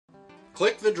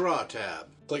Click the Draw tab.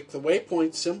 Click the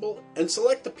waypoint symbol and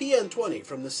select the PN-20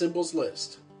 from the symbols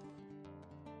list.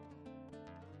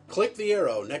 Click the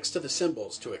arrow next to the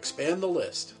symbols to expand the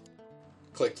list.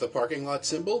 Click the parking lot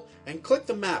symbol and click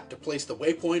the map to place the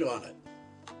waypoint on it.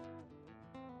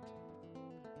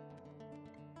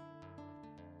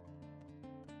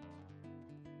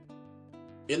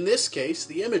 In this case,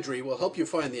 the imagery will help you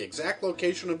find the exact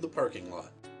location of the parking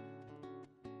lot.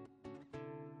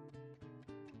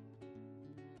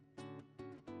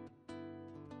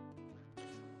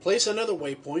 Place another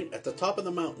waypoint at the top of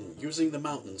the mountain using the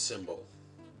mountain symbol.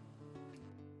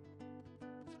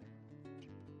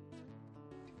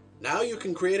 Now you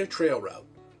can create a trail route.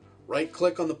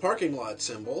 Right-click on the parking lot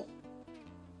symbol,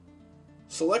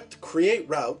 select Create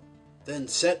Route, then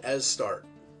Set as Start.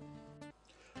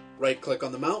 Right-click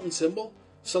on the mountain symbol,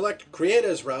 select Create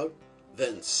as Route,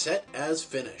 then Set as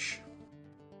Finish.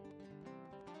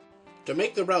 To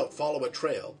make the route follow a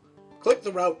trail, click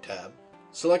the Route tab,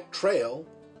 select Trail,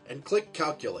 and click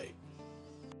Calculate.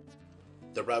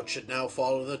 The route should now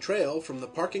follow the trail from the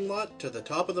parking lot to the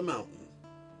top of the mountain.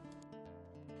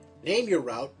 Name your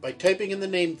route by typing in the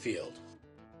name field.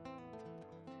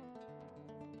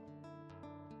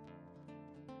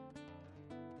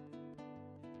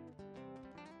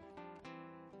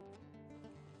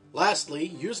 Lastly,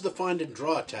 use the Find and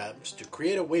Draw tabs to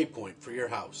create a waypoint for your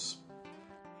house.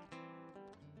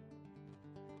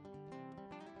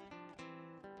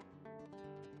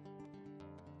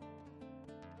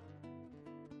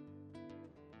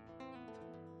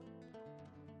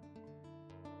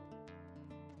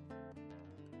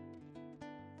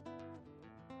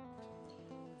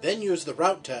 Then use the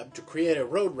Route tab to create a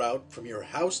road route from your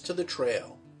house to the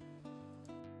trail.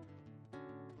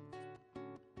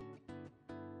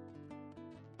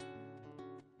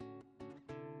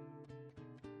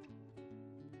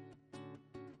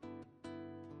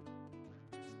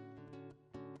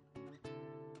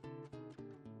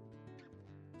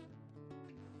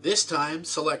 This time,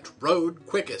 select Road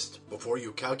Quickest before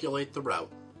you calculate the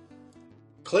route.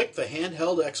 Click the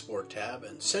Handheld Export tab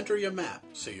and center your map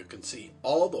so you can see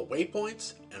all the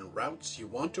waypoints and routes you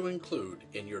want to include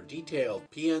in your detailed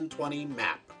PN-20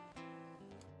 map.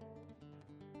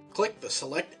 Click the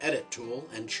Select Edit tool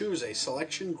and choose a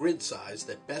selection grid size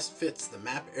that best fits the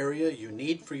map area you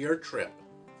need for your trip.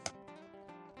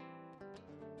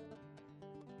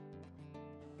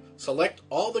 Select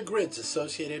all the grids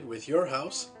associated with your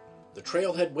house, the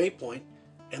trailhead waypoint,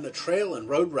 and the trail and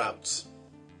road routes.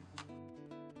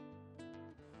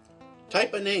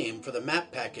 Type a name for the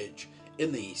map package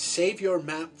in the Save Your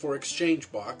Map for Exchange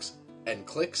box and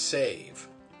click Save.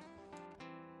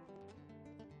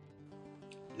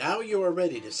 Now you are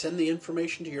ready to send the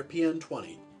information to your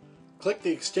PN-20. Click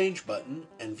the Exchange button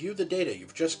and view the data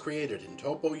you've just created in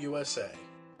Topo USA.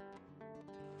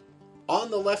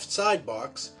 On the left side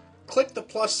box, click the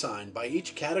plus sign by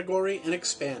each category and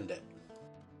expand it.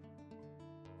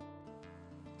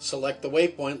 Select the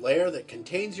waypoint layer that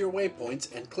contains your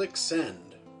waypoints and click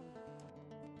Send.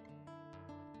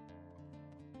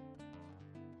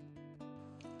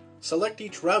 Select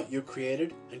each route you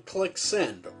created and click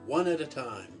Send one at a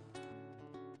time.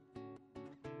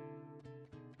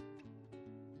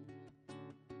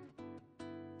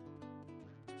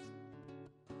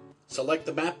 Select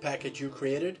the map package you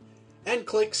created and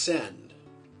click Send.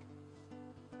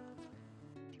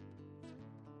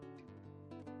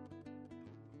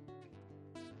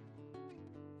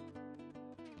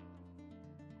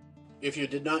 If you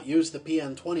did not use the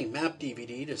PN-20 map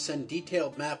DVD to send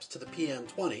detailed maps to the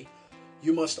PN-20,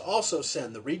 you must also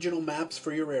send the regional maps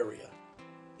for your area.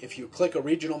 If you click a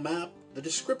regional map, the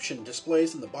description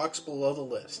displays in the box below the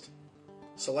list.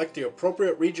 Select the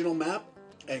appropriate regional map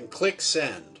and click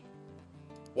Send.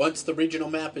 Once the regional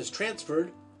map is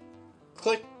transferred,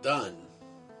 click Done.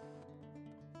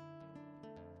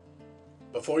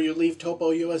 Before you leave Topo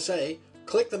USA,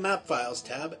 click the Map Files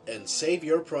tab and save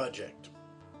your project.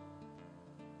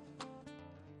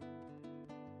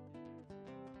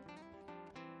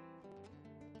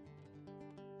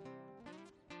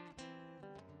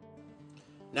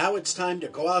 Now it's time to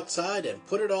go outside and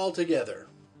put it all together.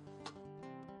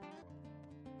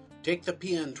 Take the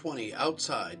PN-20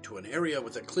 outside to an area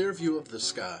with a clear view of the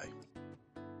sky.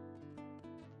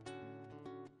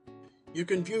 You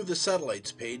can view the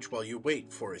satellites page while you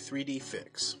wait for a 3D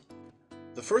fix.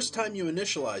 The first time you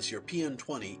initialize your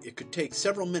PN-20, it could take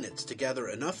several minutes to gather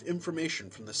enough information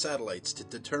from the satellites to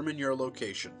determine your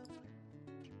location.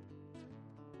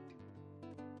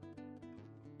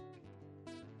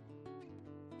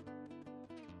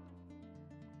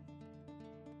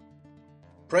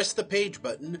 Press the Page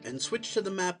button and switch to the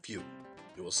map view.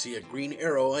 You will see a green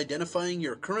arrow identifying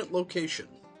your current location.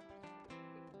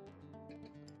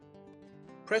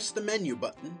 Press the menu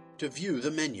button to view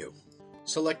the menu.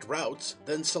 Select Routes,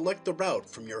 then select the route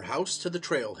from your house to the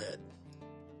trailhead.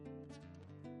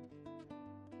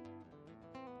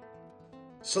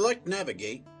 Select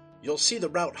Navigate. You'll see the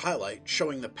route highlight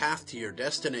showing the path to your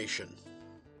destination.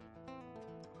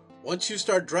 Once you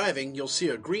start driving, you'll see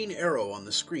a green arrow on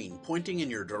the screen pointing in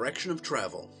your direction of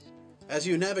travel. As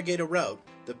you navigate a route,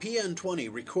 the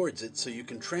PN-20 records it so you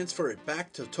can transfer it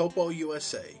back to Topo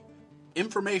USA.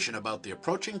 Information about the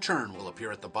approaching turn will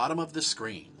appear at the bottom of the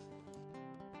screen.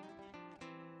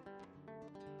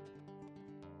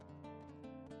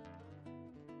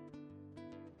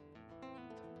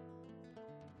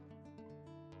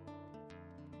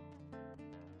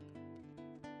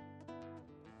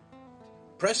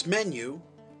 Press Menu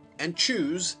and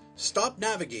choose Stop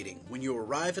Navigating when you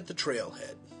arrive at the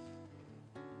trailhead.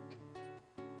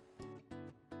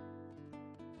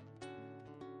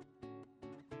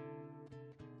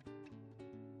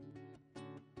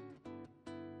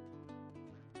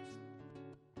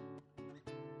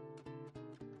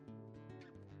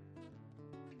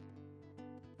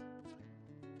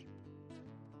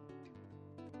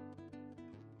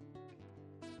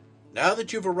 Now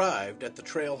that you've arrived at the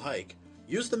trail hike,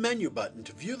 use the menu button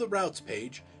to view the routes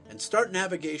page and start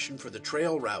navigation for the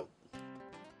trail route.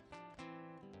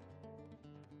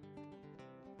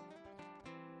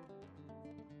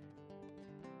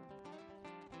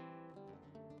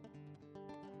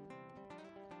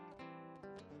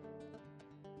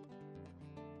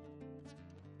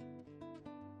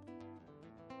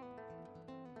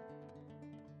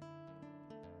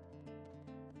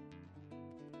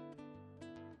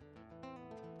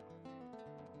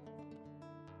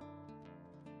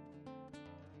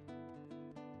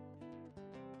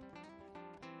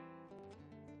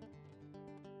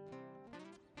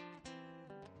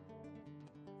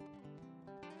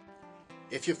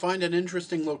 If you find an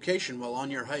interesting location while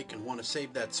on your hike and want to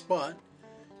save that spot,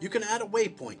 you can add a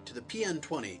waypoint to the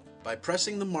PN-20 by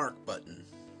pressing the Mark button.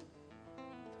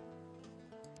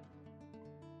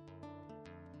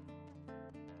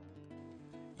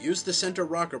 Use the center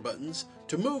rocker buttons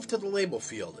to move to the label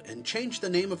field and change the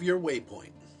name of your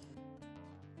waypoint.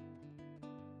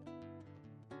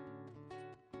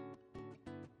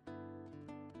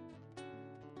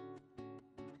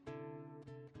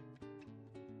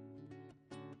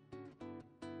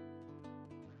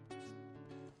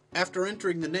 After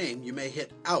entering the name, you may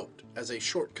hit Out as a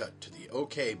shortcut to the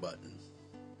OK button.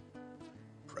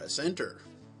 Press Enter.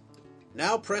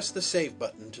 Now press the Save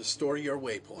button to store your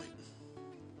waypoint.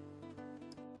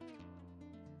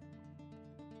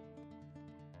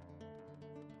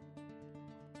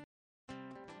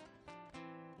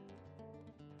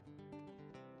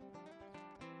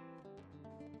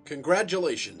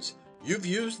 Congratulations! You've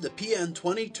used the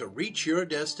PN-20 to reach your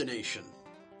destination.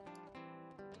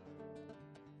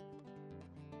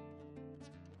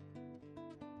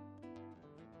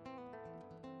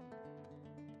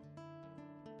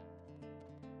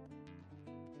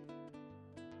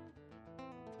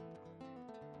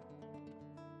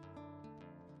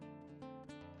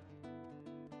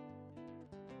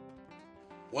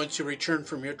 Once you return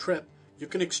from your trip, you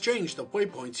can exchange the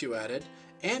waypoints you added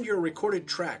and your recorded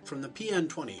track from the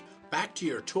PN-20 back to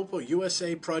your Topo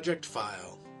USA project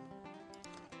file.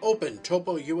 Open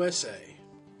Topo USA.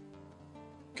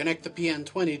 Connect the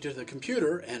PN-20 to the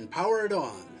computer and power it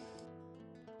on.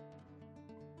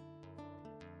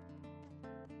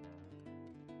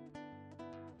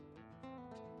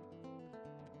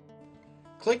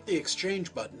 Click the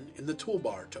Exchange button in the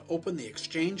toolbar to open the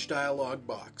Exchange dialog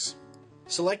box.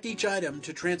 Select each item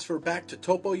to transfer back to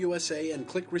Topo USA and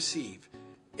click Receive.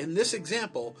 In this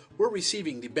example, we're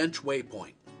receiving the bench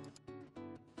waypoint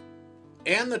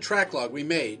and the track log we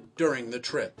made during the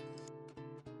trip.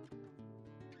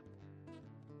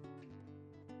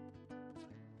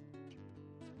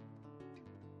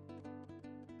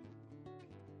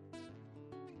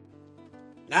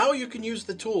 Now you can use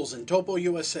the tools in Topo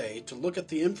USA to look at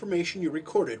the information you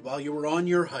recorded while you were on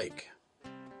your hike.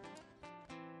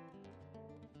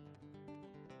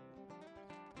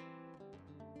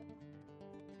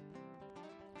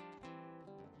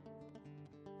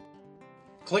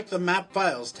 Click the Map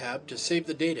Files tab to save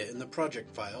the data in the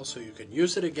project file so you can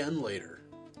use it again later.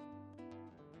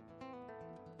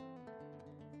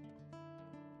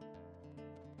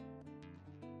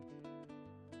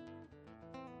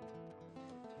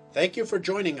 Thank you for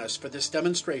joining us for this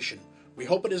demonstration. We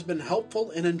hope it has been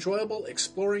helpful and enjoyable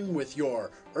exploring with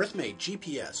your Earthmate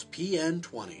GPS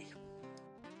PN-20.